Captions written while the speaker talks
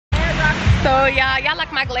So y'all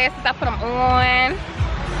like my glasses? I put them on.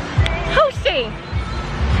 Who's she?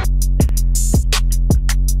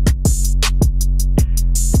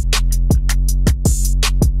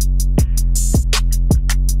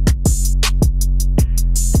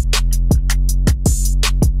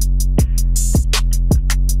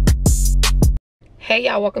 Hey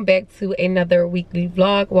y'all, welcome back to another weekly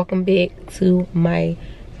vlog. Welcome back to my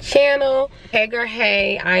channel. Hey girl,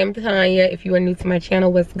 hey, I am Tanya. If you are new to my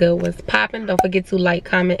channel, what's good, what's popping? Don't forget to like,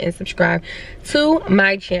 comment, and subscribe to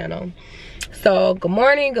my channel. So good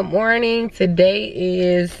morning, good morning. Today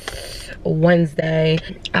is Wednesday.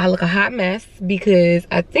 I look a hot mess because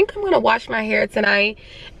I think I'm gonna wash my hair tonight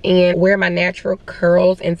and wear my natural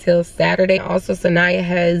curls until Saturday. Also, Sanaya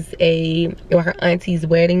has her auntie's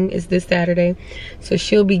wedding is this Saturday, so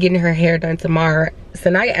she'll be getting her hair done tomorrow.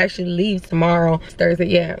 Sanaya actually leaves tomorrow, Thursday,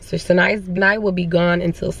 yeah. So Sanaya will be gone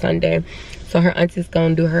until Sunday. So her auntie's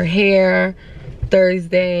gonna do her hair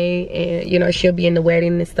Thursday, and you know, she'll be in the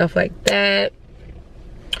wedding and stuff like that.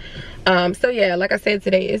 So yeah, like I said,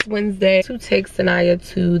 today is Wednesday. To take Sanaya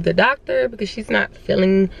to the doctor because she's not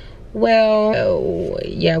feeling well. So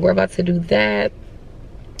yeah, we're about to do that.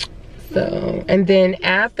 So, and then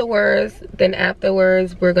afterwards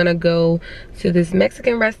we're gonna go to this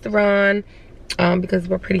Mexican restaurant because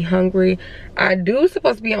we're pretty hungry. I do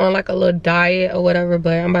supposed to be on like a little diet or whatever,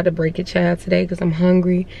 but I'm about to break it, child, today because I'm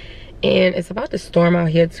hungry. And it's about to storm out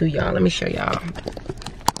here too, y'all. Let me show y'all.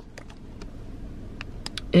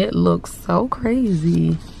 It looks so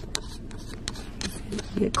crazy.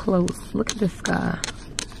 Get close. Look at the sky.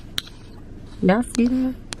 Y'all see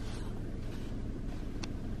that?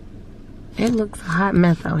 It looks a hot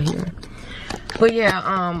mess out here. But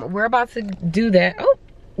yeah, we're about to do that. Oh,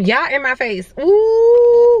 y'all in my face.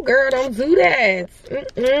 Ooh, girl, don't do that.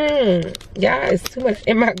 Y'all, it's too much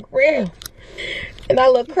in my grill. And I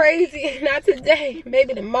look crazy. Not today.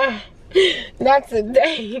 Maybe tomorrow. Not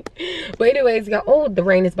today. But anyways, y'all, oh, the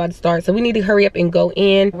rain is about to start, so we need to hurry up and go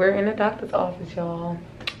in. We're in the doctor's office, y'all.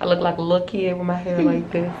 I look like a little kid with my hair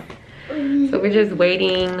like this. So we're just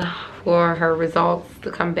waiting for her results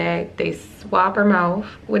to come back. They swab her mouth.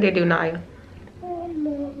 What they do, Naya?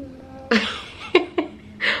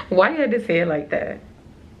 Why you had to say it like that?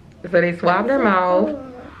 So they swabbed her mouth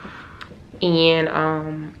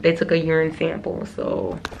and they took a urine sample.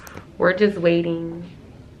 So we're just waiting.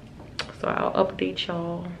 So I'll update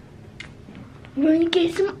y'all. We're gonna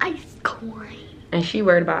get some ice cream. And she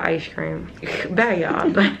worried about ice cream. Bye,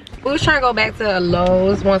 y'all. We was trying to go back to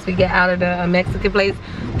Lowe's once we get out of the Mexican place.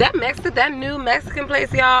 That new Mexican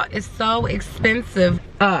place, y'all, is so expensive.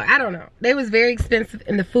 I don't know. They was very expensive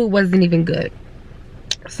and the food wasn't even good.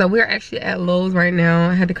 So we're actually at Lowe's right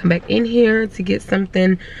now. I had to come back in here to get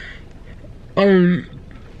something.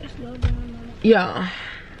 Yeah.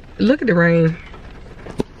 Look at the rain.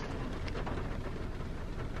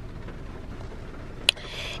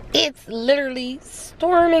 It's literally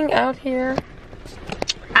storming out here.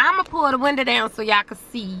 I'm gonna pull the window down so y'all can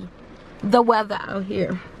see the weather out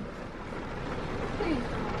here.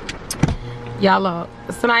 Y'all look.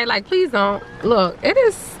 Somebody like, please don't. Look, it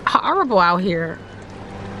is horrible out here.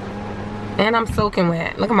 And I'm soaking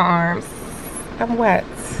wet. Look at my arms. I'm wet.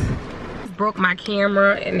 Broke my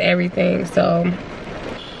camera and everything, so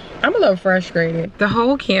I'm a little frustrated. The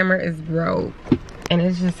whole camera is broke. And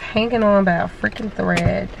it's just hanging on by a freaking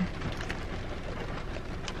thread.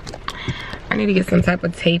 I need to get some type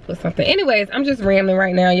of tape or something. Anyways, I'm just rambling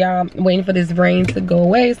right now, y'all. Waiting for this rain to go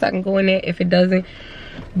away so I can go in there. If it doesn't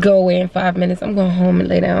go away in 5 minutes, I'm going home and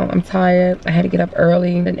lay down. I'm tired. I had to get up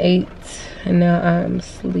early at 8 and now I'm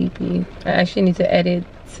sleepy. I actually need to edit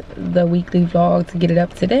the weekly vlog to get it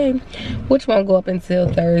up today, which won't go up until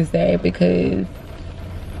Thursday because,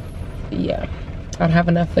 yeah, I don't have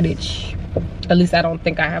enough footage. At least I don't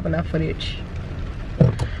think I have enough footage.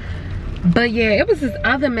 But yeah, it was this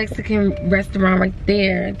other Mexican restaurant right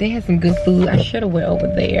there. They had some good food. I should have went over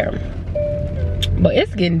there. But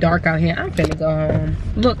it's getting dark out here. I'm finna go home.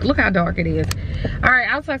 Look how dark it is. Alright,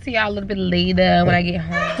 I'll talk to y'all a little bit later when I get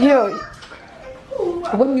home. Yo,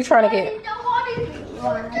 what are you trying to get?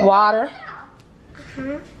 Water?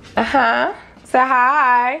 Uh-huh. Say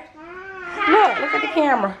hi. Look at the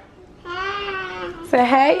camera. Say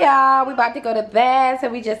hey y'all, we about to go to bed. So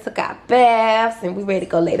we just took our baths and we ready to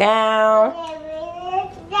go lay down.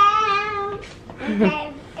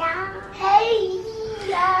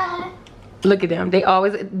 Look at them, they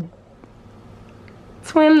always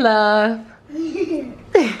twin love.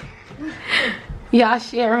 Y'all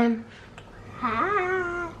sharing.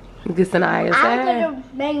 Hi. Good Sanaya. I'm gonna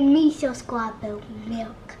make me some strawberry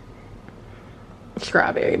milk.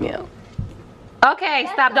 Strawberry milk. Okay,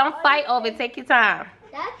 stop. Don't fight over it. Take your time.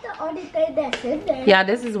 That's the only thing that's in there. Yeah,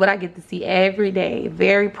 this is what I get to see every day.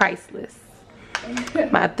 Very priceless.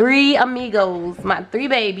 My 3 amigos, my 3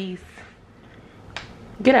 babies.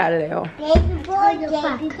 Get out of there. Baby boy,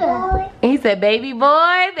 baby boy. He said, baby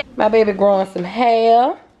boy. My baby growing some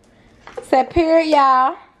hair. Said, period,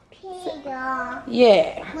 y'all. Period.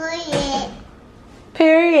 Yeah. Period.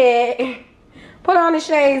 Period. Put on the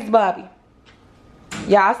shades, Bobby.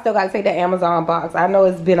 Yeah, I still gotta take the Amazon box. I know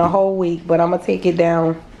it's been a whole week, but I'm gonna take it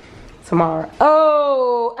down tomorrow.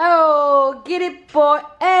 Oh, get it, boy.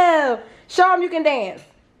 Oh, show them you can dance.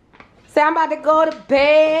 Say, I'm about to go to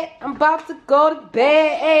bed. I'm about to go to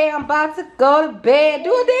bed. Hey, I'm about to go to bed.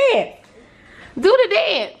 Do a dance. Do the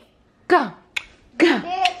dance. Go. Go.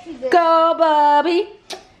 Go, Bobby.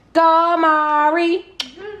 Go, Mari.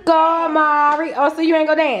 Go, Mari. Oh, so you ain't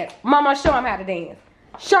gonna dance. Mama, show him how to dance.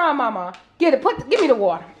 Show him, Mama. Get it. Give me the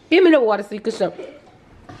water. Give me the water so you can show.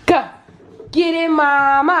 Go. Get it,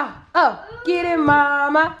 Mama. Get it,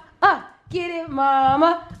 Mama. Get it,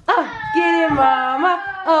 Mama. Get it,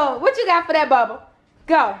 Mama. What you got for that, Bubba?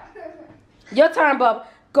 Go. Your turn, Bubba.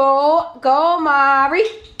 Go, Mari.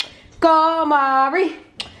 Go, Mari.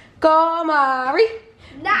 Go, Mari.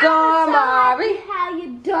 Go, Mari. How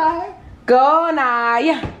you doing? Go,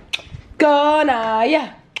 Naya. Go,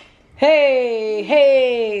 Naya.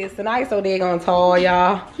 Hey, it's nice so they gonna tall,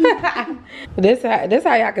 y'all. This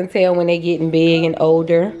how y'all can tell when they getting big and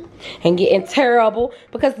older and getting terrible,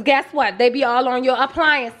 because guess what? They be all on your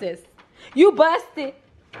appliances. You busted.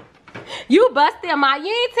 You busted, Ma. You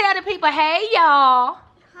ain't tell the people, hey, y'all.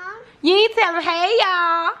 Huh? You ain't tell them, hey,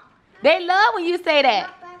 y'all. They love when you say that.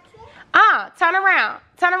 Turn around.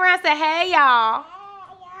 Turn around and say, hey, y'all.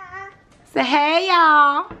 Say, hey,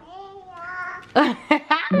 y'all.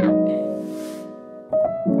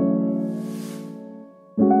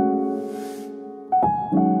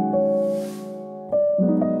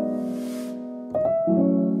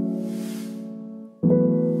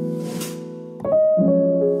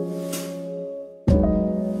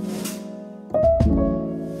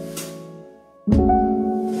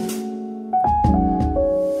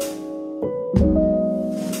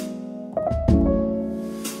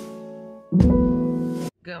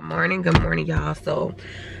 Good morning, y'all. So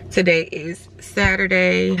today is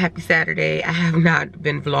Saturday. Happy Saturday. I have not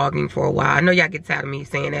been vlogging for a while. I know y'all get tired of me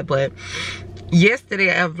saying that, but yesterday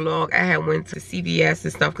I vlogged. I had went to CVS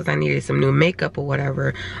and stuff because I needed some new makeup or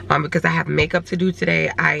whatever, because I have makeup to do today.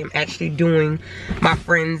 I am actually doing my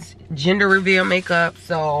friend's gender reveal makeup,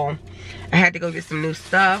 so I had to go get some new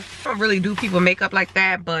stuff. I don't really do people makeup like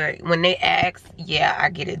that, but when they ask, yeah, I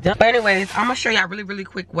get it done. But anyways, I'm gonna show y'all really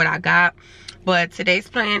quick what I got. But today's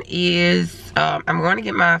plan is I'm going to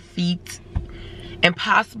get my feet and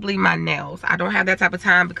possibly my nails. I don't have that type of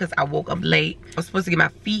time because I woke up late. I was supposed to get my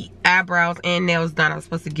feet, eyebrows, and nails done. I was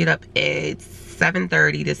supposed to get up at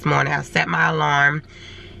 7:30 this morning. I set my alarm,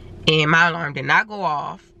 and my alarm did not go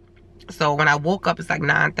off. So when I woke up, it's like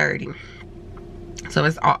 9:30. So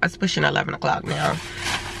it's pushing 11 o'clock now.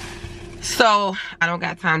 So I don't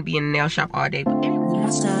got time to be in the nail shop all day. But anyway.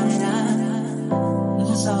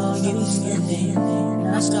 I saw you slipping,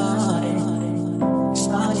 I started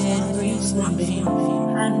re-slipping.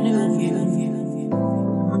 I knew you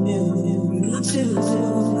too.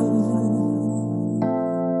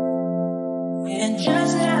 And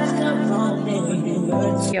just as the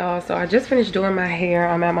morning. Y'all, so I just finished doing my hair.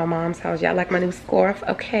 I'm at my mom's house. Y'all like my new scarf?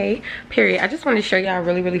 Okay, period. I just want to show y'all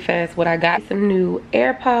really fast what I got. Some new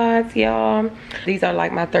AirPods, y'all. These are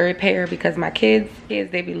like my 3rd pair because my kids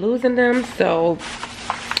they be losing them, so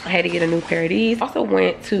I had to get a new pair of these. Also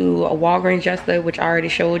went to a Walgreens yesterday, which I already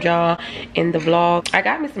showed y'all in the vlog. I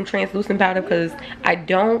got me some translucent powder because I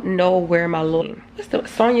don't know where my little, what's the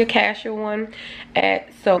Sonia Casher one at.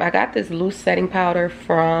 So I got this loose setting powder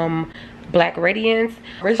from Black Radiance.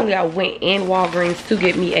 Originally I went in Walgreens to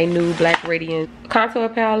get me a new Black Radiance contour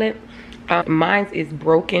palette. Mine is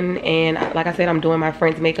broken, and like I said, I'm doing my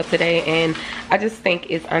friend's makeup today, and I just think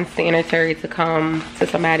it's unsanitary to come to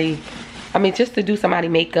somebody, I mean, just to do somebody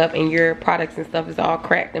makeup and your products and stuff is all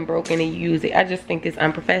cracked and broken and you use it. I just think it's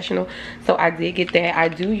unprofessional. So I did get that. I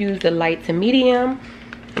do use the light to medium,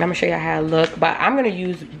 and I'm gonna show you how I look, but I'm gonna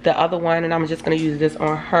use the other one, and I'm just gonna use this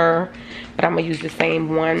on her, but I'm gonna use the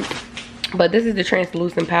same one. But this is the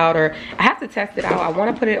translucent powder. I have to test it out. I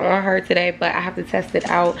want to put it on her today, but I have to test it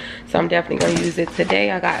out, so I'm definitely gonna use it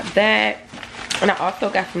today. I got that. And I also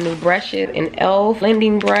got some new brushes, an e.l.f.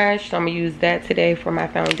 blending brush, so I'm gonna use that today for my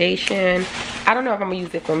foundation. I don't know if I'm gonna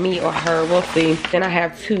use it for me or her, we'll see. Then I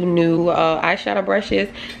have 2 new eyeshadow brushes.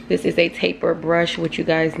 This is a taper brush, which you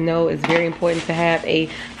guys know is very important to have a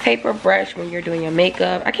taper brush when you're doing your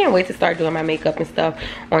makeup. I can't wait to start doing my makeup and stuff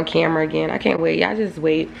on camera again. I can't wait, y'all just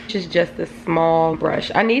wait. It's just a small brush.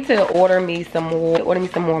 I need to order me some more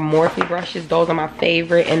Morphe brushes. Those are my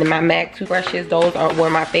favorite. And then my MAC 2 brushes, those were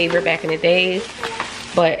my favorite back in the days.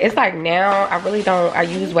 But it's like now I really don't, I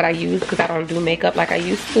use what I use because I don't do makeup like I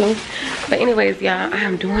used to. But anyways, y'all, I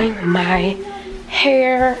am doing my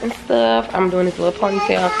hair and stuff. I'm doing this little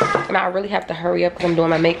ponytail and I really have to hurry up because I'm doing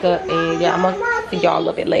my makeup. And yeah, I'm gonna see y'all a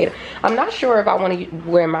little bit later. I'm not sure if I want to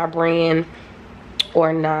wear my brand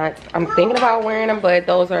or not. I'm thinking about wearing them, but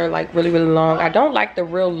those are like really long. I don't like the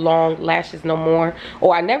real long lashes no more,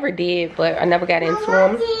 or I never did, but I never got into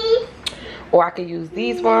them. Or I could use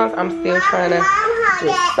these ones. I'm still trying to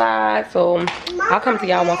decide, so I'll come to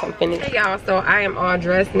y'all once I'm finished. Hey y'all, so I am all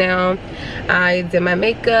dressed now. I did my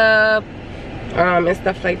makeup and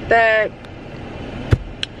stuff like that.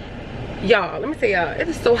 Y'all, let me tell y'all, it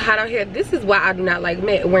is so hot out here. This is why I do not like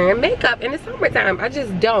wearing makeup in the summertime. I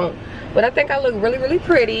just don't. But I think I look really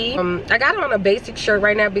pretty. I got on a basic shirt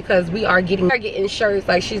right now because we are getting shirts.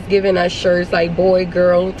 Like, she's giving us shirts like boy,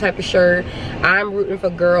 girl type of shirt. I'm rooting for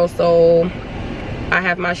girls, so I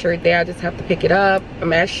have my shirt there. I just have to pick it up.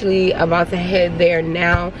 I'm actually about to head there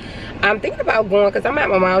now. I'm thinking about going, because I'm at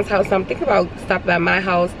my mom's house, so I'm thinking about stopping at my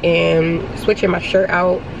house and switching my shirt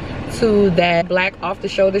out to that black off the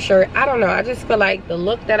shoulder shirt. I don't know, I just feel like the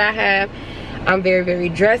look that I have, I'm very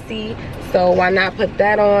dressy, so why not put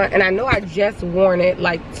that on? And I know I just worn it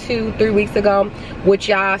like 2-3 weeks ago, which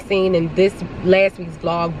y'all seen in this last week's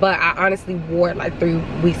vlog, but I honestly wore it like 3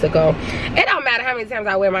 weeks ago. It don't matter how many times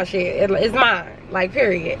I wear my shit, it's mine, like,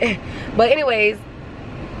 period. But anyways,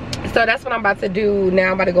 so that's what I'm about to do now.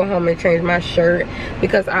 I'm about to go home and change my shirt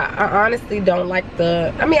because I honestly don't like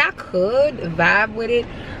the, I mean, I could vibe with it,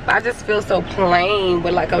 but I just feel so plain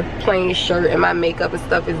with like a plain shirt and my makeup and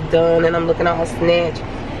stuff is done and I'm looking all snatched.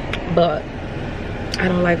 But I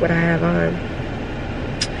don't like what I have on.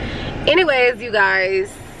 Anyways, you guys,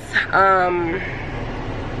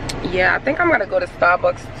 yeah, I think I'm gonna go to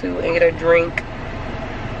Starbucks too and get a drink,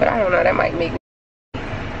 but I don't know, that might make me,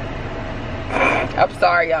 I'm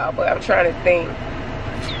sorry y'all, but I'm trying to think,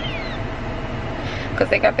 because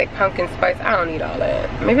they got that pumpkin spice. I don't need all that.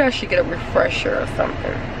 Maybe I should get a refresher or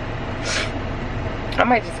something. I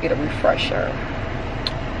might just get a refresher.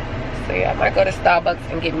 So yeah, I might go to Starbucks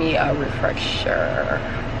and get me a refresher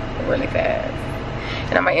really fast.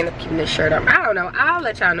 And I might end up keeping this shirt on. I don't know, I'll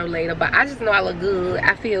let y'all know later, but I just know I look good,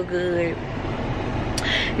 I feel good.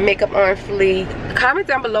 Makeup on fleek. Comment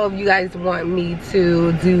down below if you guys want me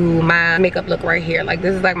to do my makeup look right here. Like,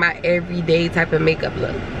 this is like my everyday type of makeup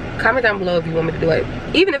look. Comment down below if you want me to do it.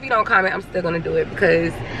 Even if you don't comment, I'm still gonna do it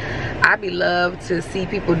because I be love to see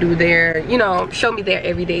people do their, you know, show me their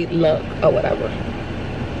everyday look or whatever.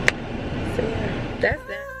 So yeah, that's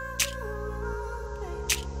that.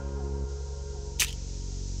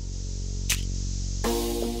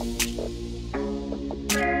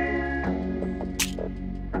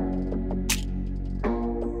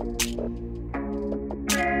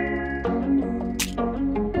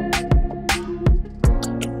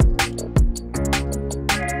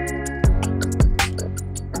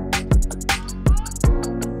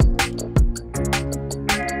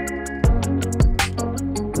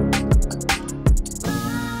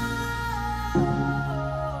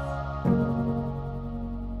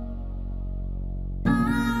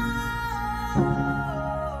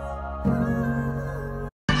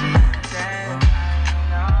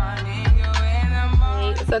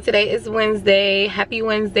 So today is Wednesday. Happy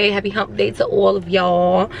Wednesday, happy hump day to all of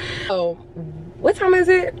y'all. So what time is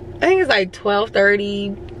it? I think it's like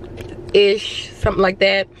 12:30-ish, something like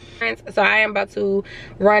that. So I am about to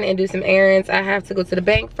run and do some errands. I have to go to the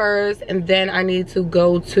bank first, and then I need to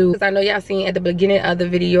go to, because I know y'all seen at the beginning of the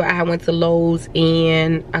video I went to Lowe's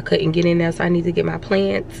and I couldn't get in there, so I need to get my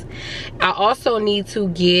plants. I also need to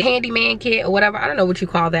get handyman kit or whatever, I don't know what you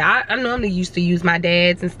call that. I normally used to use my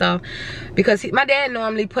dad's and stuff because my dad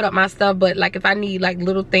normally put up my stuff, but like if I need like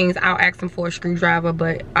little things, I'll ask him for a screwdriver,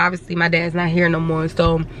 but obviously my dad's not here no more,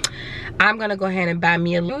 so I'm gonna go ahead and buy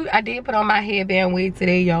me a little. I did put on my headband wig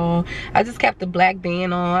today, y'all. I just kept the black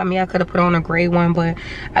band on. I mean, I could have put on a gray one, but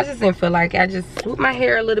I just didn't feel like it. I just swooped my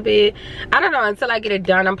hair a little bit. I don't know, until I get it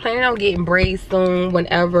done. I'm planning on getting braids soon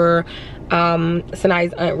whenever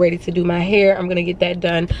Sanaya's aunt ready to do my hair. I'm gonna get that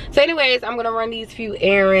done. So anyways, I'm gonna run these few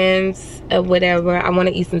errands or whatever. I want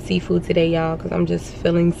to eat some seafood today, y'all, because I'm just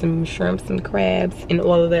feeling some shrimps and crabs and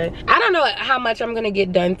all of that. I don't know how much I'm gonna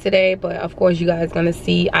get done today, but of course you guys gonna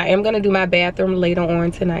see. I am gonna do my bathroom later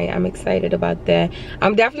on tonight. I'm excited about that.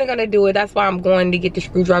 I'm definitely gonna do it. That's why I'm going to get the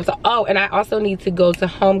screwdriver. So, oh, and I also need to go to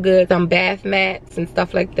Home Goods, some bath mats and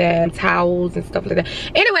stuff like that, and towels and stuff like that.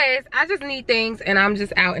 Anyways, I just need things and I'm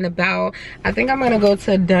just out and about. I think I'm gonna go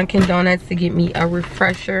to Dunkin' Donuts to get me a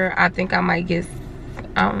refresher. I think I might get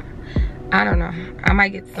I don't know, I might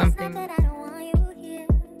get something.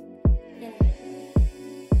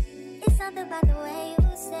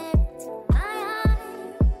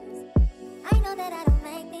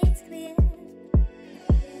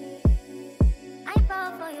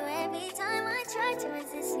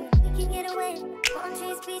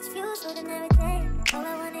 All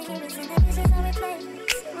I wanna hear is in the dishes I replay.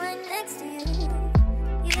 Sit right next to you.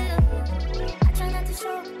 I try not to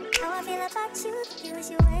show how I feel about you. You wish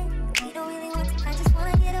you away. You don't really want to. I just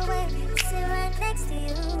wanna get away. Sit right next to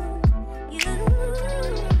you.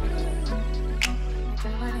 I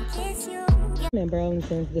wanna kiss you. I'm in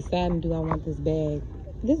Burlington deciding, do I want this bag?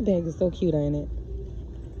 This bag is so cute, ain't it?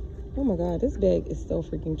 Oh my god, this bag is so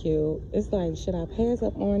freaking cute. It's like, should I pass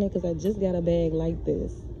up on it? Because I just got a bag like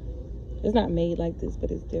this. It's not made like this,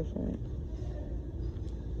 but it's different.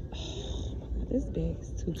 Oh my god, this bag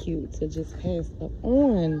is too cute to just pass up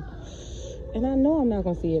on. And I know I'm not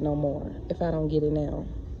gonna see it no more if I don't get it now.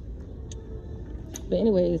 But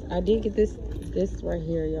anyways, I did get this right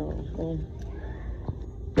here, y'all.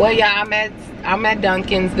 Well, yeah, I'm at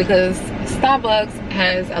Dunkin's because Starbucks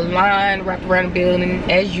has a line wrapped around the building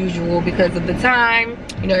as usual because of the time.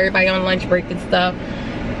 You know, everybody on lunch break and stuff.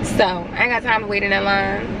 So I ain't got time to wait in that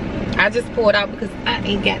line. I just pulled out because I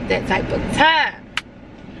ain't got that type of time.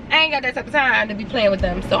 I ain't got that type of time to be playing with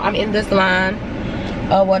them. So I'm in this line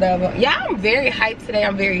or whatever. Yeah, I'm very hyped today.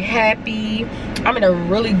 I'm very happy. I'm in a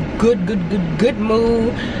really good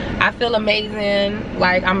mood. I feel amazing.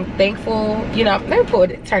 Like, I'm thankful. You know, let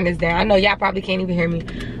me turn this down. I know y'all probably can't even hear me.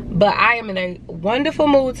 But I am in a wonderful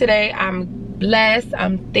mood today. I'm blessed.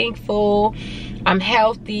 I'm thankful. I'm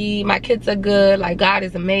healthy. My kids are good. Like, God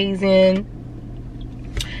is amazing.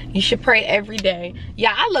 You should pray every day.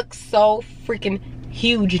 Yeah, I look so freaking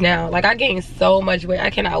huge now. Like, I gained so much weight. I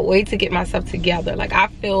cannot wait to get myself together. Like, I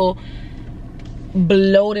feel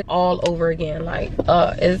bloated all over again. Like,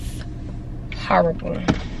 it's horrible.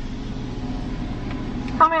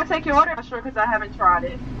 How may I take your order? I'm sure, because I haven't tried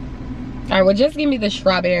it. All right, well, just give me the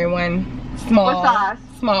strawberry one. Small. What size?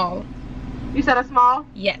 Small. You said a small?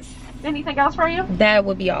 Yes. Anything else for you? That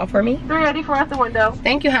would be all for me. 384 at the window.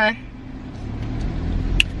 Thank you, hon.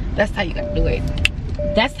 That's how you gotta do it.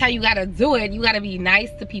 That's how you gotta do it. You gotta be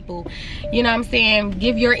nice to people. You know what I'm saying?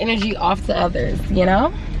 Give your energy off to others, you know?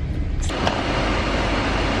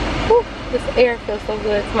 Whew, this air feels so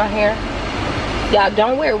good to my hair. Y'all,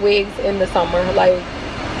 don't wear wigs in the summer. Like,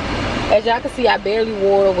 as y'all can see, I barely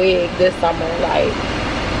wore a wig this summer. Like,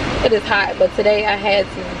 it is hot, but today I had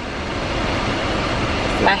to.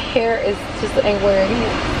 My hair is just ain't where it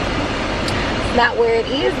is. It's not where it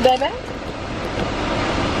is, baby.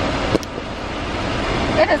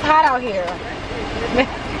 It is hot out here.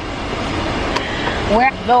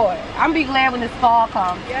 Where, Lord, I'm be glad when this fall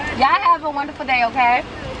comes. Y'all have a wonderful day, okay?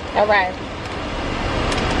 All right.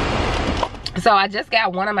 So I just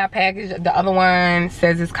got one of my packages. The other one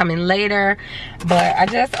says it's coming later, but I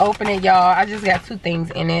just opened it, y'all. I just got 2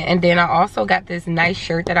 things in it, and then I also got this nice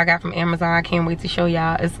shirt that I got from Amazon. I can't wait to show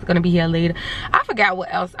y'all. It's gonna be here later. I forgot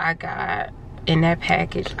what else I got in that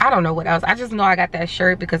package. I don't know what else. I just know I got that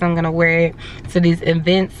shirt because I'm gonna wear it to these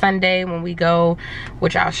events Sunday when we go,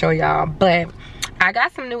 which I'll show y'all. But I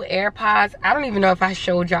got some new AirPods. I don't even know if I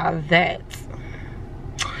showed y'all that.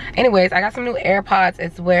 Anyways, I got some new AirPods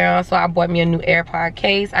as well, so I bought me a new AirPod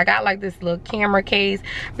case. I got like this little camera case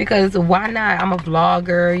because why not? I'm a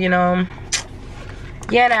vlogger, you know.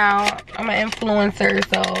 I'm an influencer,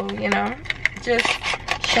 so you know, just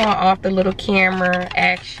showing off the little camera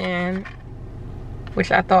action,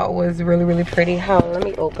 which I thought was really pretty. Hold on, let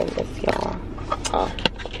me open this, y'all. I'm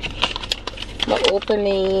gonna open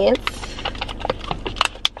it.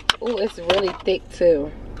 Ooh, it's really thick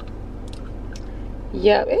too.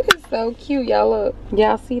 Yep, it is so cute. Y'all look.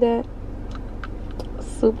 Y'all see that?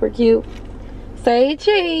 Super cute. Say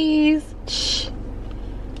cheese. Shh.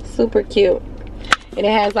 Super cute. And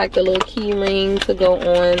it has like the little key ring to go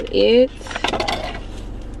on it.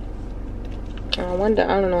 I wonder,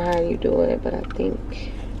 I don't know how you do it, but I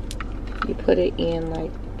think you put it in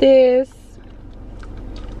like this.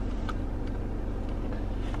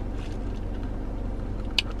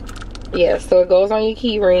 Yeah, so it goes on your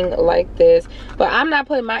key ring like this. But I'm not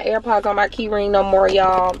putting my AirPods on my key ring no more,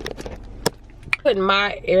 y'all. Putting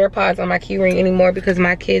my AirPods on my key ring anymore because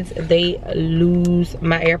my kids, they lose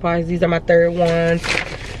my AirPods. These are my third ones.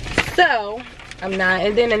 So I'm not.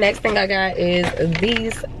 And then the next thing I got is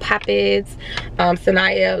these poppets.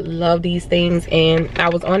 Sanaya loved these things, and I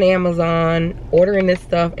was on Amazon ordering this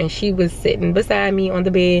stuff, and she was sitting beside me on the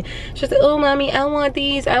bed. She said, oh mommy, I want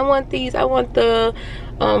these, I want these, I want the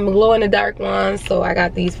glow in the dark ones. So I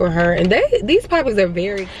got these for her, and these poppets are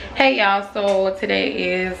very. Hey y'all, so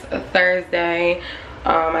today is a Thursday.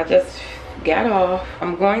 I just got off.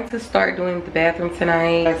 I'm going to start doing the bathroom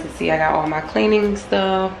tonight. As you can see, I got all my cleaning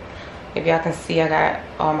stuff. If y'all can see, I got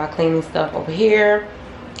all my cleaning stuff over here.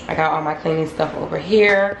 I got all my cleaning stuff over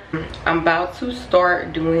here. I'm about to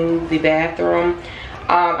start doing the bathroom.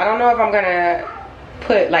 I don't know if I'm gonna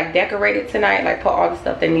put like decorate it tonight, like put all the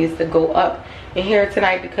stuff that needs to go up in here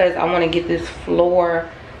tonight, because I want to get this floor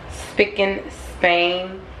spick and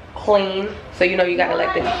span clean. So you know you gotta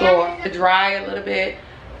let the floor dry a little bit.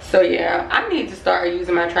 So yeah, I need to start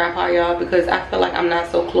using my tripod, y'all, because I feel like I'm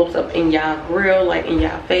not so close up in y'all grill, like in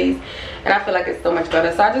y'all face, and I feel like it's so much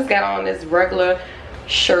better. So I just got on this regular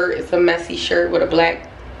shirt. It's a messy shirt with a black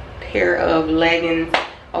pair of leggings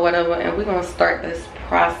or whatever, and we're gonna start this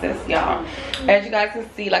process, y'all. As you guys can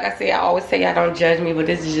see, like I say, I always say y'all don't judge me, but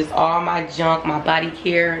this is just all my junk, my body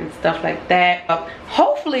care and stuff like that.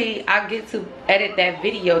 Hopefully I get to edit that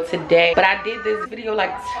video today, but I did this video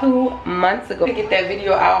like 2 months ago to get that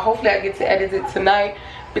video out. Hopefully I get to edit it tonight,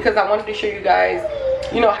 because I wanted to show you guys,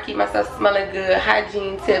 you know, I keep myself smelling good,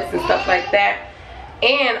 hygiene tips and stuff like that.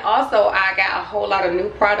 And also I got a whole lot of new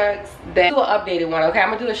products that do an updated one. Okay, I'm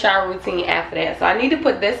gonna do a shower routine after that. So I need to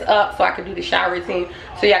put this up so I can do the shower routine,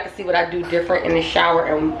 so y'all can see what I do different in the shower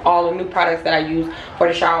and all the new products that I use for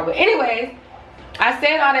the shower. But anyways, I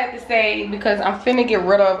said all that to say, because I'm finna get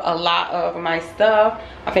rid of a lot of my stuff.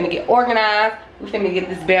 I'm finna get organized. We finna get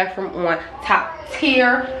this bathroom on top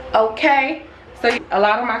tier, okay? So a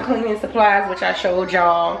lot of my cleaning supplies, which I showed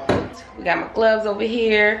y'all. We got my gloves over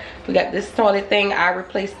here. We got this toilet thing. I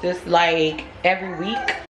replace this like every week.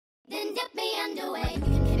 Then dip me underway. You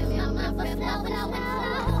can hit me on my foot,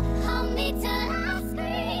 hold me till I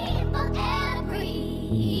scream for air,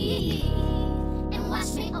 breathe, and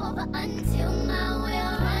wash me over until my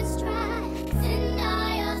well runs dry. Send all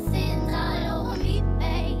your sins all over me,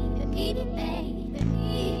 baby, baby.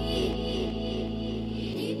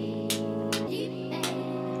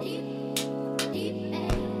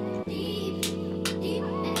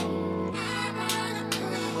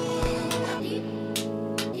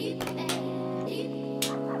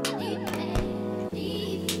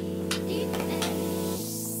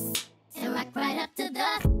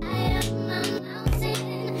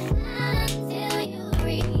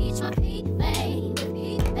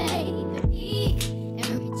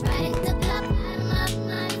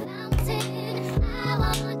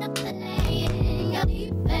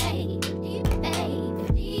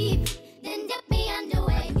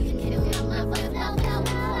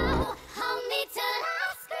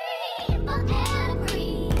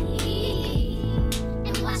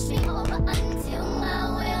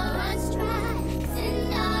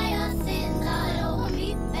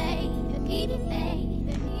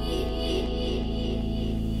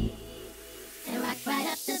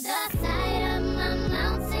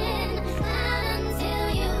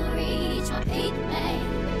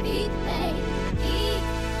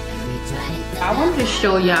 I wanted to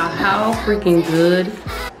show y'all how freaking good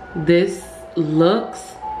this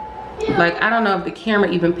looks. Like, I don't know if the camera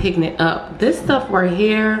even picking it up. This stuff right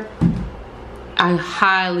here, I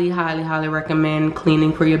highly, highly, highly recommend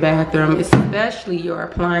cleaning for your bathroom, especially your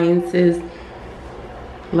appliances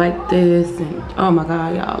like this. And oh my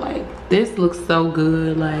god, y'all, like this looks so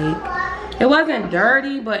good. Like, it wasn't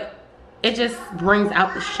dirty, but it just brings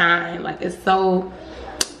out the shine. Like, it's so,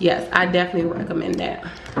 yes, I definitely recommend that.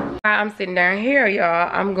 I'm sitting down here, y'all.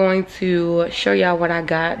 I'm going to show y'all what I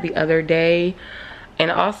got the other day,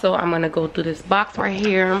 and also I'm gonna go through this box right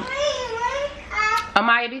here.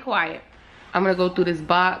 Amaya, be quiet. I'm gonna go through this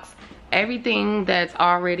box. Everything that's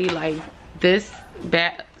already like this,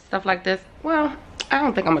 that stuff like this, well, I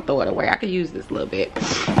don't think I'm gonna throw it away. I could use this a little bit.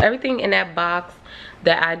 Everything in that box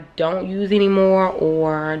that I don't use anymore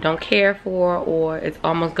or don't care for, or it's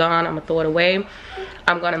almost gone, I'm gonna throw it away.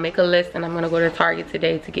 I'm gonna make a list, and I'm gonna go to Target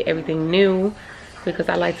today to get everything new, because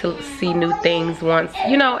I like to see new things once,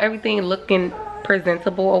 you know, everything looking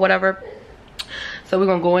presentable or whatever. So we're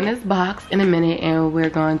gonna go in this box in a minute, and we're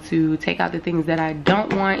going to take out the things that I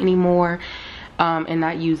don't want anymore. and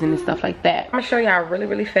not using and stuff like that. I'm gonna show y'all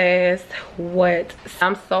really fast what,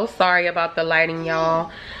 I'm so sorry about the lighting,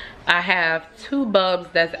 y'all. I have 2 bulbs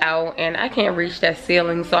that's out and I can't reach that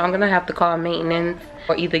ceiling, so I'm gonna have to call maintenance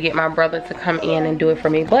or either get my brother to come in and do it for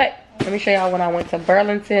me. But let me show y'all when I went to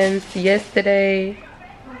Burlington's yesterday.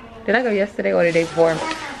 Did I go yesterday or the day before?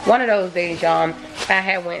 One of those days, y'all. I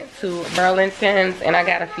had went to Burlington's and I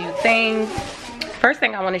got a few things. First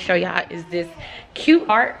thing I want to show y'all is this cute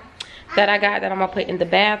art that I got that I'm gonna put in the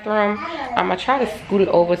bathroom. I'm gonna try to scoot it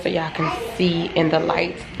over so y'all can see in the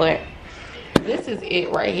lights, but this is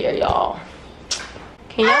it right here, y'all.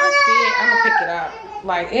 Can y'all see it? I'm gonna pick it up.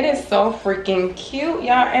 Like, it is so freaking cute,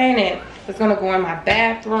 y'all, ain't it? It's gonna go in my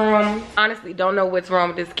bathroom. Honestly, don't know what's wrong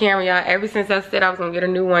with this camera, y'all. Ever since I said I was gonna get a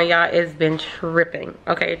new one, y'all, it's been tripping.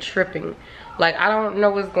 Okay, tripping. Like, I don't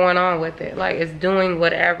know what's going on with it. Like, it's doing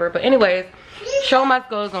whatever. But anyways, show must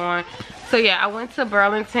goes on. So yeah, I went to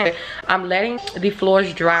Burlington. I'm letting the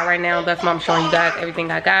floors dry right now. That's why I'm showing you guys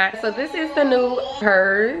everything I got. So this is the new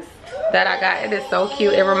purse that I got. It is so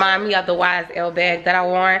cute. It reminds me of the YSL bag that I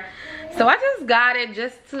wore. So I just got it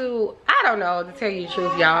just to, I don't know, to tell you the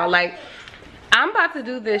truth, y'all. Like, I'm about to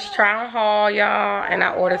do this try on haul, y'all, and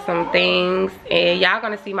I ordered some things, and y'all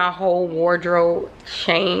gonna see my whole wardrobe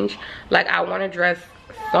change. Like, I want to dress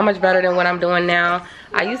so much better than what I'm doing now.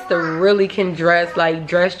 I used to really can dress, like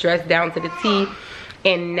dress down to the T,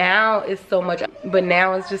 and now it's so much. But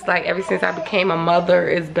now it's just like, ever since I became a mother,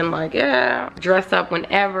 it's been like, yeah, dress up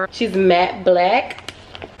whenever. She's matte black.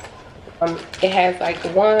 It has like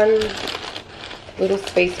one little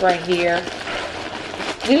space right here.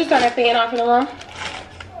 Did you turn that fan off in the room?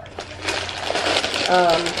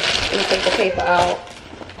 Let me take the paper out.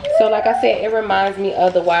 So like I said, it reminds me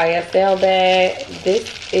of the YSL bag.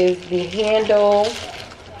 This is the handle.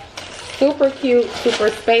 Super cute,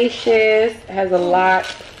 super spacious. It has a lot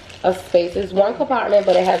of space. It's one compartment,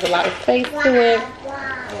 but it has a lot of space to it.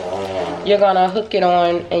 You're gonna hook it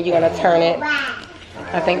on and you're gonna turn it.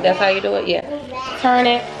 I think that's how you do it, yeah. Turn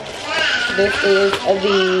it. This is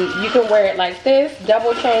the, you can wear it like this,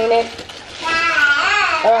 double chain it.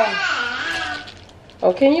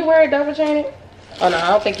 Oh, can you wear it double chain it? Oh no, I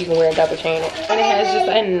don't think you can wear it double chain it. And it has just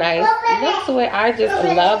a nice look to it. I just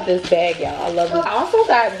love this bag, y'all. I love it. I also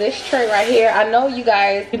got this tray right here. I know you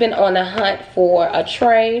guys have been on the hunt for a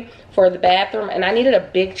tray for the bathroom, and I needed a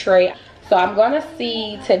big tray. So I'm gonna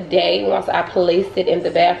see today, once I placed it in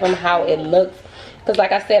the bathroom, how it looks. Because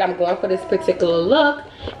like I said, I'm going for this particular look,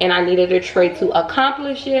 and I needed a tray to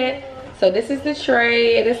accomplish it. So this is the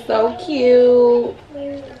tray. It is so cute,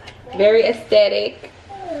 very aesthetic.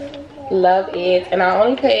 Love it. And I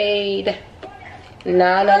only paid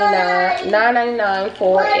 $9.99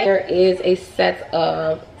 for it. There is a set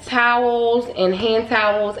of towels and hand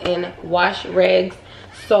towels and wash rags.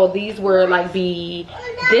 So these were like be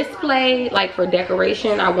displayed like for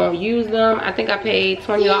decoration. I won't use them. I think I paid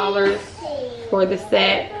 $20 for the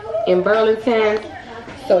set in Burlington.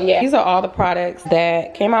 So yeah, these are all the products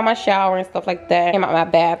that came out my shower and stuff like that, came out my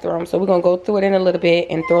bathroom. So we're gonna go through it in a little bit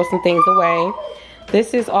and throw some things away.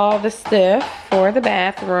 This is all the stuff for the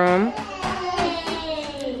bathroom.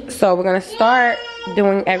 So we're gonna start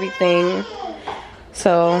doing everything.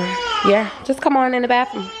 So yeah, just come on in the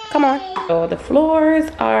bathroom, come on. So the floors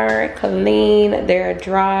are clean, they're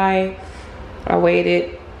dry. I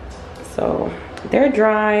waited, so they're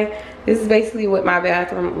dry. This is basically what my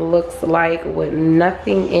bathroom looks like with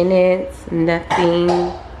nothing in it,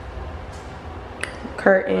 nothing.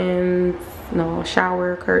 Curtains, no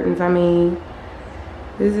shower curtains, I mean.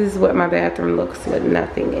 This is what my bathroom looks with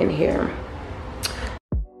nothing in here.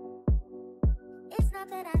 It's not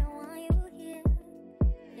that I don't want you here.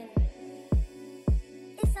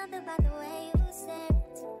 It's something about the way you stare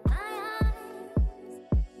into my eyes.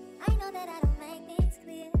 I know that I don't make things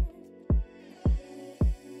clear.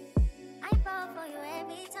 I fall for you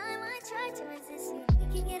every time I try to resist you.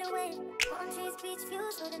 You can get away. Palm trees, beach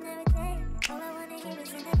views, ordinary day. All I wanna hear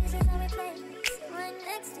is in the dishes on replay. Sit right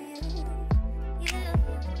next to you. I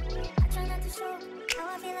try not to show how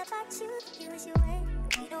I feel about you. You wish you away.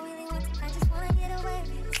 You don't really want to. I just wanna get away.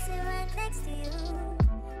 Sit right next to you.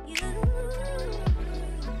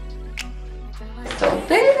 So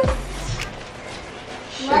this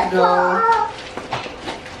should go.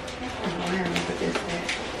 Where am I put this at?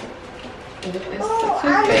 It's the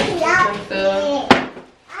toothpaste.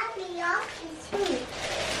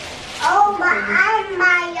 Oh my, I'm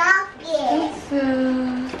my youngest.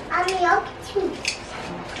 I'm youngest too.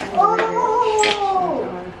 Oh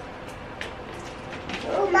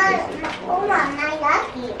my youngest.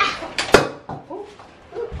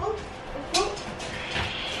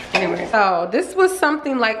 Anyways, So this was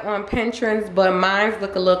something like on Pinterest, but mine's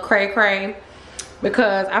look a little cray-cray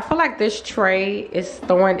because I feel like this tray is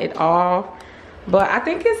throwing it off. But I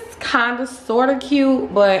think it's kind of sort of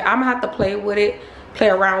cute, but I'm gonna have to play with it, play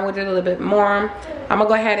around with it a little bit more. I'm gonna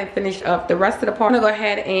go ahead and finish up the rest of the part. I'm gonna go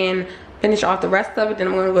ahead and finish off the rest of it, then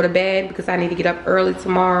I'm gonna go to bed because I need to get up early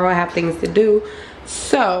tomorrow. I have things to do.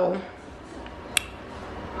 So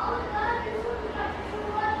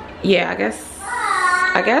yeah, I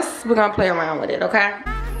guess we're gonna play around with it, okay?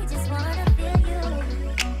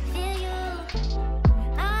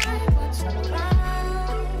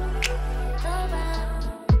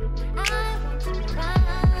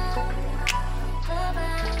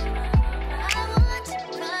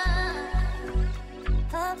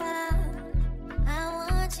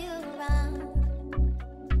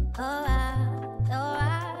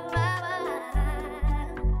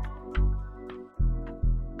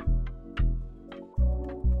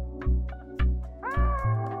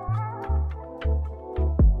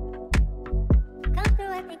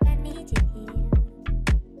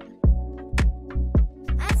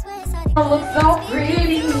 Oh, looks so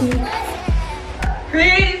pretty.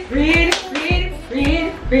 Pretty, pretty, pretty, pretty,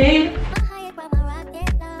 pretty.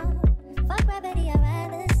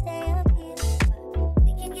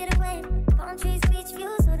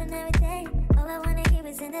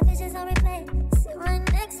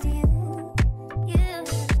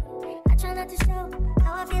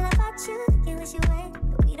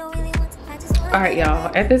 All right,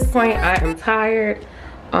 y'all, at this point I am tired.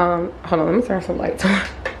 Hold on, let me turn some lights on.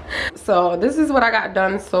 So this is what I got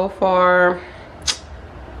done so far.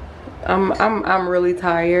 I'm really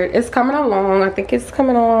tired. It's coming along. I think it's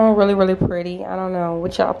coming along really pretty. I don't know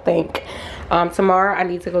what y'all think. Tomorrow I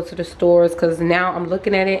need to go to the stores because now I'm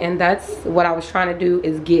looking at it, and that's what I was trying to do,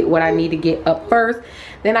 is get what I need to get up first.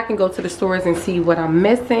 Then I can go to the stores and see what I'm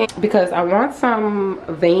missing, because I want some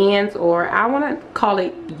Vans, or I want to call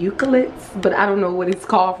it eucalypts, but I don't know what it's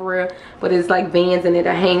called for real. But it's like Vans and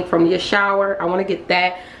it'll hang from your shower. I want to get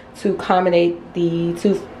that to accommodate the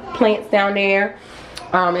 2 plants down there.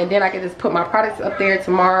 And then I can just put my products up there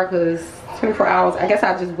tomorrow, because 24 hours, I guess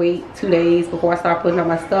I'll just wait 2 days before I start putting up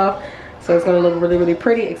my stuff. So it's gonna look really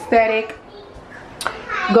pretty, aesthetic.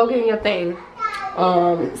 Go get your thing.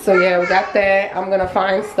 So yeah, we got that. I'm gonna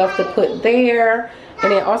find stuff to put there,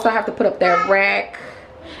 and then also I have to put up that rack.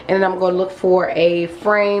 And then I'm gonna look for a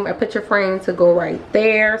frame, a picture frame to go right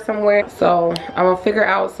there somewhere. So I'm gonna figure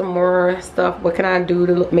out some more stuff. What can I do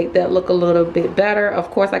to make that look a little bit better?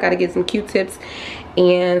 Of course, I gotta get some Q-tips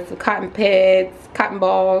and some cotton pads, cotton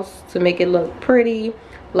balls to make it look pretty.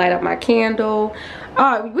 Light up my candle.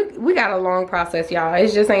 We got a long process, y'all.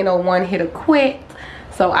 It just ain't no one hit or quit.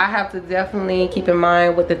 So I have to definitely keep in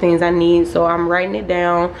mind what the things I need. So I'm writing it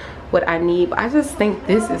down, what I need. But I just think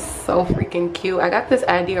this is so freaking cute. I got this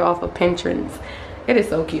idea off of Pinterest. It is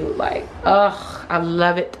so cute. Like, ugh, I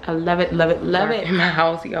love it. I love it, love it, love it. In my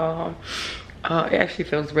house, y'all. It actually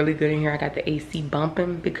feels really good in here. I got the AC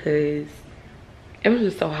bumping because it was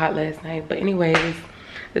just so hot last night. But anyways,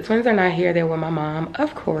 the twins are not here. They're with my mom,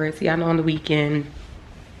 of course. Y'all know on the weekend.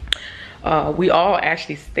 We all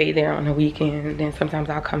actually stay there on the weekend. Then sometimes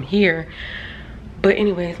I'll come here. But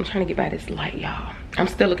anyways, I'm trying to get by this light, y'all. I'm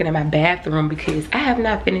still looking at my bathroom because I have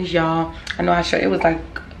not finished, y'all. I know I showed, it was like,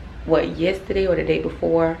 what, yesterday or the day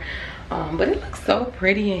before. But it looks so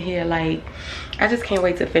pretty in here. Like, I just can't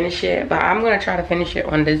wait to finish it. But I'm going to try to finish it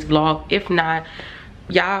on this vlog. If not,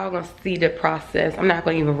 y'all gonna see the process. I'm not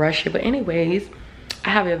going to even rush it. But anyways, I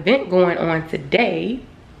have an event going on today.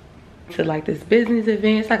 To like this business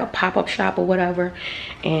event. It's like a pop-up shop or whatever,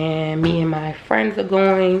 and me and my friends are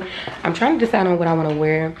going. I'm trying to decide on what I want to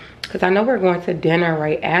wear, because I know we're going to dinner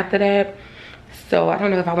right after that. So I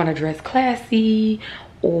don't know if I want to dress classy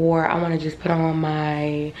or I want to just put on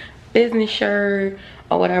my business shirt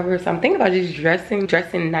or whatever. So I'm thinking about just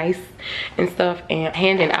dressing nice and stuff, and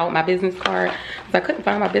handing out my business card. So I couldn't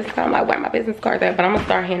find my business card. I'm like, where my business cards at? But I'm gonna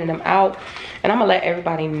start handing them out, and I'm gonna let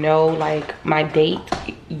everybody know like my date.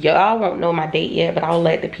 Y'all won't know my date yet, but I'll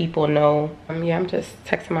let the people know. Yeah, I'm just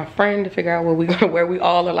texting my friend to figure out what we're gonna wear. We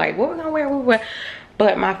all are like, what we're gonna wear,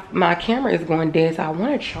 But my camera is going dead, so I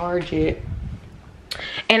want to charge it.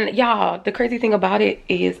 And y'all, the crazy thing about it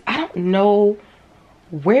is I don't know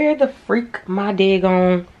where the freak my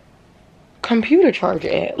daggone computer charger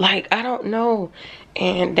at. Like, I don't know.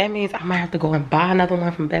 And that means I might have to go and buy another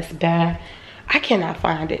one from Best Buy. I cannot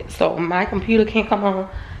find it. So my computer can't come on.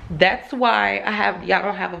 That's why y'all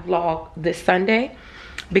don't have a vlog this Sunday,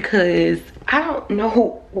 because I don't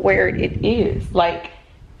know where it is, like,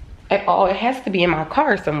 at all. It has to be in my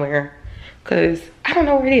car somewhere, because I don't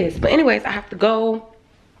know where it is. But anyways, I have to go.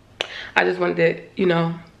 I just wanted to, you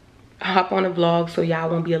know, hop on a vlog so y'all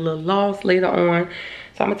won't be a little lost later on.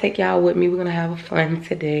 So I'm gonna take y'all with me. We're gonna have fun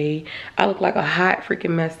today. I look like a hot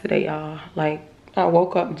freaking mess today, y'all. Like, I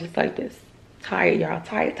woke up just like this. Tired, y'all.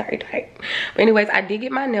 Tired. But anyways, I did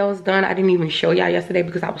get my nails done. I didn't even show y'all yesterday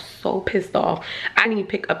because I was so pissed off. I didn't even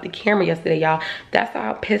pick up the camera yesterday, y'all. That's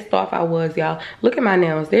how pissed off I was, y'all. Look at my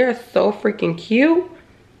nails. They are so freaking cute.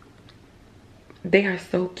 They are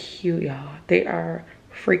so cute, y'all. They are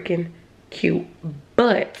freaking cute.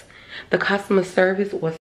 But the customer service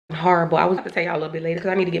was horrible. I was going to tell y'all a little bit later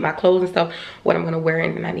because I need to get my clothes and stuff, what I'm going to wear,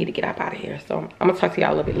 and then I need to get up out of here. So I'm going to talk to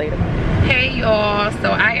y'all a little bit later. Hey, y'all.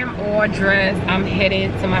 So I am all dressed. I'm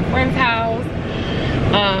headed to my friend's house.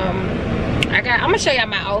 I'm going to show y'all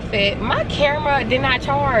my outfit. My camera did not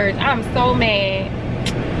charge. I'm so mad.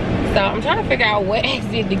 So I'm trying to figure out what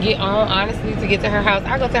exit to get on, honestly, to get to her house.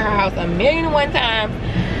 I go to her house 1,000,001 times.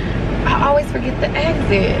 I always forget the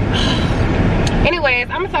exit. Anyways,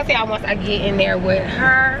 I'm gonna talk to y'all once I get in there with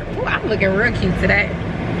her. Ooh, I'm looking real cute today.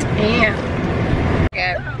 Yeah.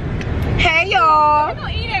 Hey, y'all. We're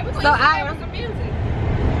gonna eat it. We're So gonna eat some music.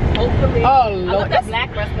 Hopefully. Oh, I Lord. love the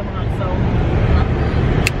black restaurant, so.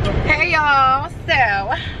 Hey, y'all. So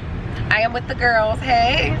I am with the girls.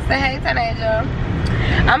 Hey, say hey, teenager.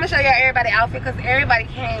 I'm gonna show y'all everybody's outfit because everybody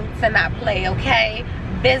came to not play, okay?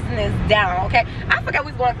 Business down, okay? I forgot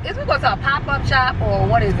we going to a pop-up shop or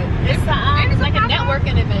what is it? It's like a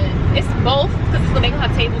networking event. It's both because they gonna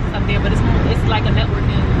have tables and stuff there, but it's like a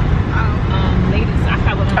networking. Ladies, I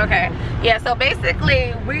forgot what. Okay, yeah. So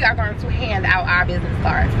basically, we are going to hand out our business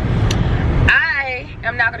cards. I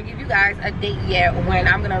am not gonna give you guys a date yet when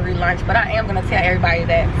I'm gonna relaunch, but I am gonna tell everybody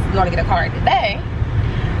that you're gonna get a card today.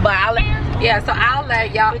 But I'll let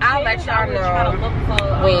y'all know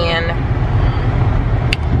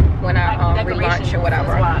when I relaunch or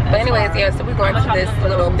whatever. But anyways, yeah, so we're going to this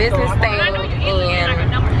little business thing,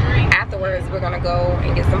 and afterwards we're gonna go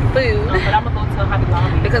and get some food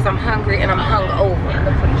because I'm hungry and I'm hungover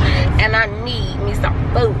and I need me some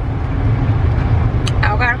food.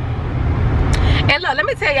 Okay. And look, let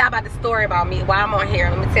me tell y'all about the story about me while I'm on here.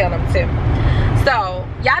 Let me tell them too. So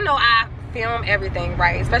y'all know I film everything,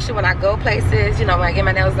 right? Especially when I go places, you know, when I get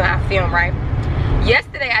my nails done, I film, right?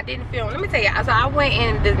 Yesterday I didn't film. Let me tell you, so I went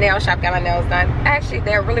in this nail shop, got my nails done. Actually,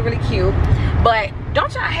 they're really, really cute. But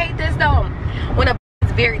don't y'all hate this though? When a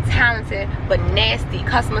is very talented but nasty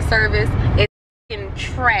customer service, it's fucking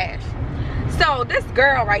trash. So this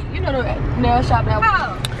girl, right? You know the nail shop now.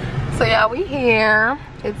 Oh. So y'all, we here.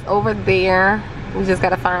 It's over there. We just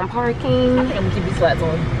gotta find parking. I think I'm gonna keep these flats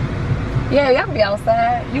on. Yeah, y'all can be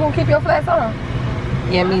outside. You gonna keep your flats on?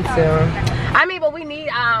 Yeah, me too. I mean, but we need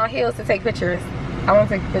our heels to take pictures. I want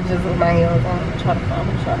to take pictures with my heels on. I'm trying to find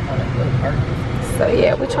a good parking. So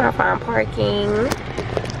yeah, we're trying to find parking.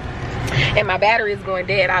 And my battery is going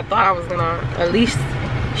dead. I thought I was gonna at least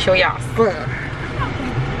show y'all some.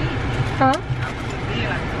 Huh?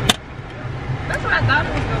 That's what I thought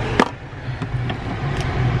it was gonna be.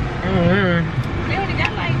 They already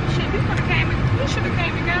got like shit. We should have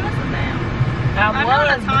came and got us a damn.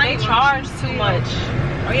 They charged too much.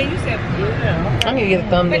 Oh yeah, you said yeah. I need to get a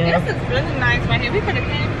thumbnail. But this is really nice right here. We could have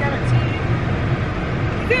came and got a tea.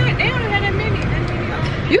 They only had that many.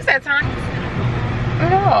 You said time?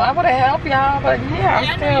 No, I would have helped y'all, but yeah,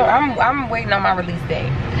 I'm waiting on my release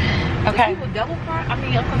date. Okay. People double park? I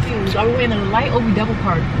mean, I'm confused. Are we waiting on the light or we double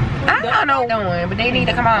park? I don't know what doing, but they need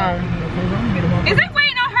to come on. Is they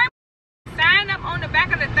waiting on her sign up on the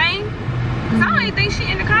back of the thing? I don't even think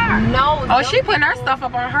she in the car. No. Oh, she putting her stuff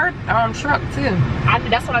up on her truck too.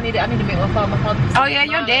 That's what I need to make my phone. Oh yeah,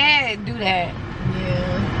 your dad do that.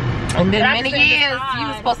 Yeah. And then many years you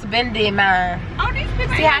was supposed to been did mine. Oh, these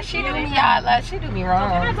people. See how she do me, y'all? Like, she do me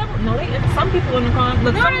wrong. No, some people in the car.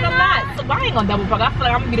 Look, some of them not. So I ain't gonna double park. I feel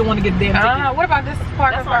like I'm gonna be the one to get the damn ticket. What about this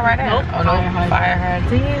parking spot right there? Oh no, fire hydrant.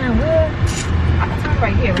 Damn, what? I can turn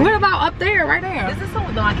right here. What about up there, right there? Is this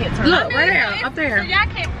someone? No, I can't turn. Look, right there, up there. So y'all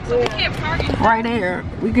can't. So we can't park. Right there.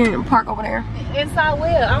 We can park over there. Inside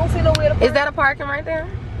where? I don't see no where to park. Is that a parking right there?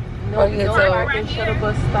 No, you can parking. Shuttle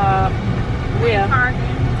bus stop. Where? Parking.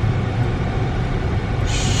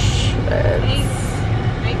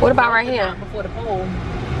 What about right here? Before the pole.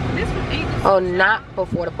 Oh, not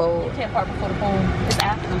before the pole. You can't park before the pole. It's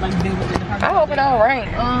after, like, I hope it don't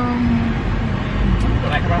rain.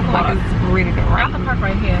 Like it's ready to rain. I can park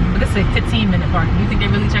right here, but this is a 15-minute park. Do you think they're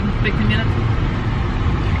really checking for 15 minutes?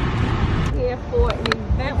 Here for an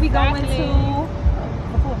event we going to.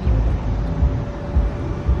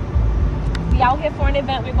 We out here for an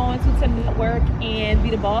event we're going to network and be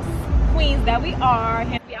the boss. queens that we are.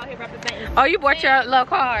 And we out here representing. Oh, you bought your little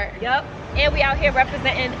card? Yep. And we out here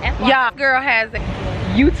representing FY. Yeah, girl has a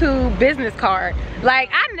YouTube business card. Like,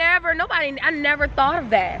 I never thought of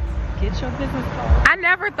that. Get your business card. I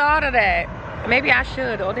never thought of that. Maybe I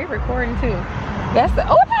should. Oh, they're recording too. That's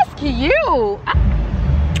cute.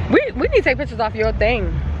 We need to take pictures off your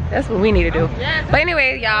thing. That's what we need to do. Oh, yeah. But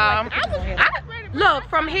anyway, y'all, look,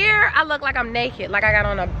 from here, I look like I'm naked, like I got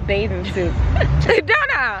on a bathing suit.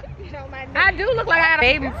 Don't I? I do look like I got a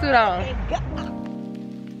bathing suit on.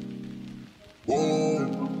 Whoa,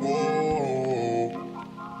 whoa.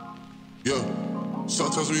 Yeah,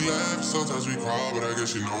 sometimes we laugh, sometimes we cry, but I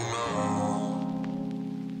guess you know now.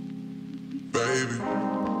 Baby,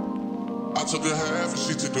 I took a half and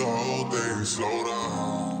she took the whole thing. Slow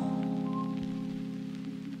down.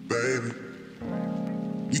 Baby,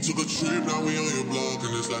 we took a trip, now we on your block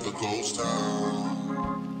and it's like a ghost town.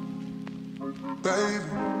 Baby,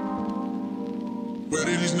 where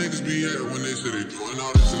did these niggas be at when they say they doing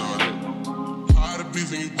all this and all that? Tired of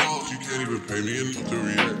beefing you balls, you can't even pay me enough to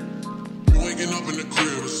react. You waking up in the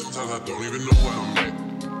crib, but sometimes I don't even know where I'm at.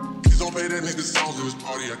 Please don't play that nigga songs in this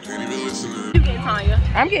party, I can't even listen to it. You getting Tanya?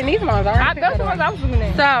 I'm getting these ones. That's the ones I was looking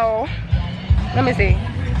at. So, let me see.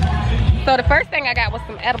 So the first thing I got was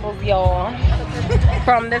some edibles, y'all,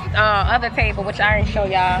 from this other table, which I didn't show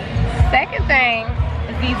y'all. Second thing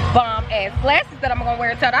is these bomb ass glasses that I'm gonna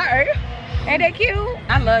wear till I ain't they cute?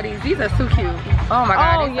 I love these. These are so cute. Oh my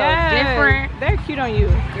god, they're so different. They're cute on you.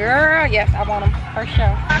 Girl, yes, I want them for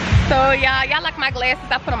sure. So y'all like my glasses?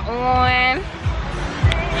 I put them on.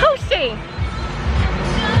 Who's she?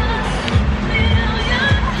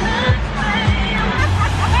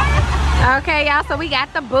 Okay, y'all, so we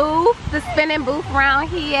got the booth, the spinning booth around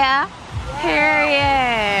here.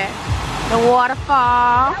 Period. The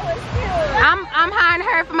waterfall. That was cute. I'm hiring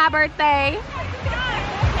her for my birthday.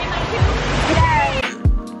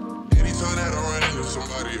 Anytime that I run into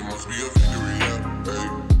somebody, it must be a victory, yeah. Hey,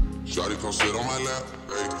 shawty come sit on my lap.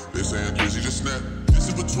 Hey, they saying Drizzy just snap. This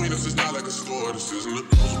in between us, it's not like a store. This isn't a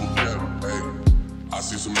closable gap. Hey, I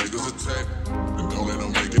see some niggas attack, and know that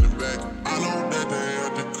I'm making it back. I know that they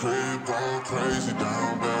at the crib going crazy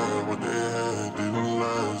down bad. What they had didn't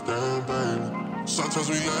last, damn baby. Sometimes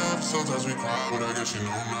we laugh, sometimes we cry, but I guess you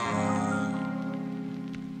know now.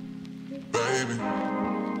 Baby,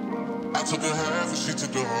 I took a half and she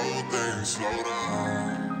took the whole thing. Slow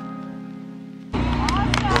down.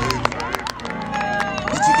 Baby,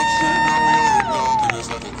 we took a trip, now we on your block and it's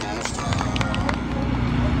like a ghost town.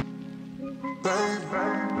 Baby,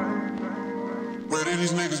 where did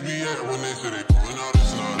these niggas be at when they say they doing all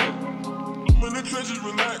this and all that? I'm in the trenches,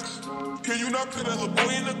 relax. Can you not put that little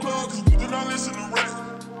boy in the club? Cause we do not listen to rap.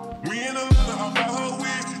 We in Atlanta, I buy her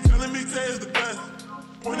wig. She telling me K is the best.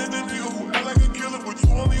 Pointed the nigga who act like a killer, but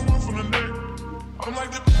you only one from the neck. I'm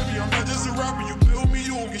like the baby, I'm not just a rapper. You play with me,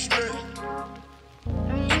 you won't get stressed.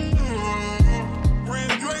 Bring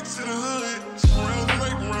Drake to the hood.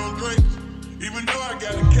 Round Drake. Even though I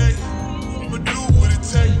got a K, I'ma do what it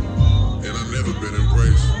takes. And I've never been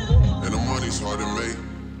embraced. And the money's hard to make.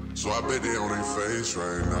 So I bet they on their face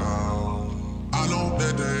right now. I know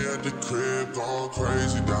that they at the crib going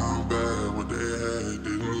crazy down bad. What they had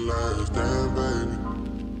didn't last, damn baby.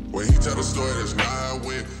 When he tell the story, that's not how I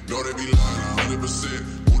win. Know they be lying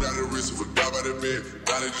 100%. Moved out of the wrist and forgot about the bed.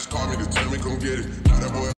 Now they just call me to tell me come get it. Now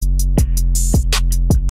that boy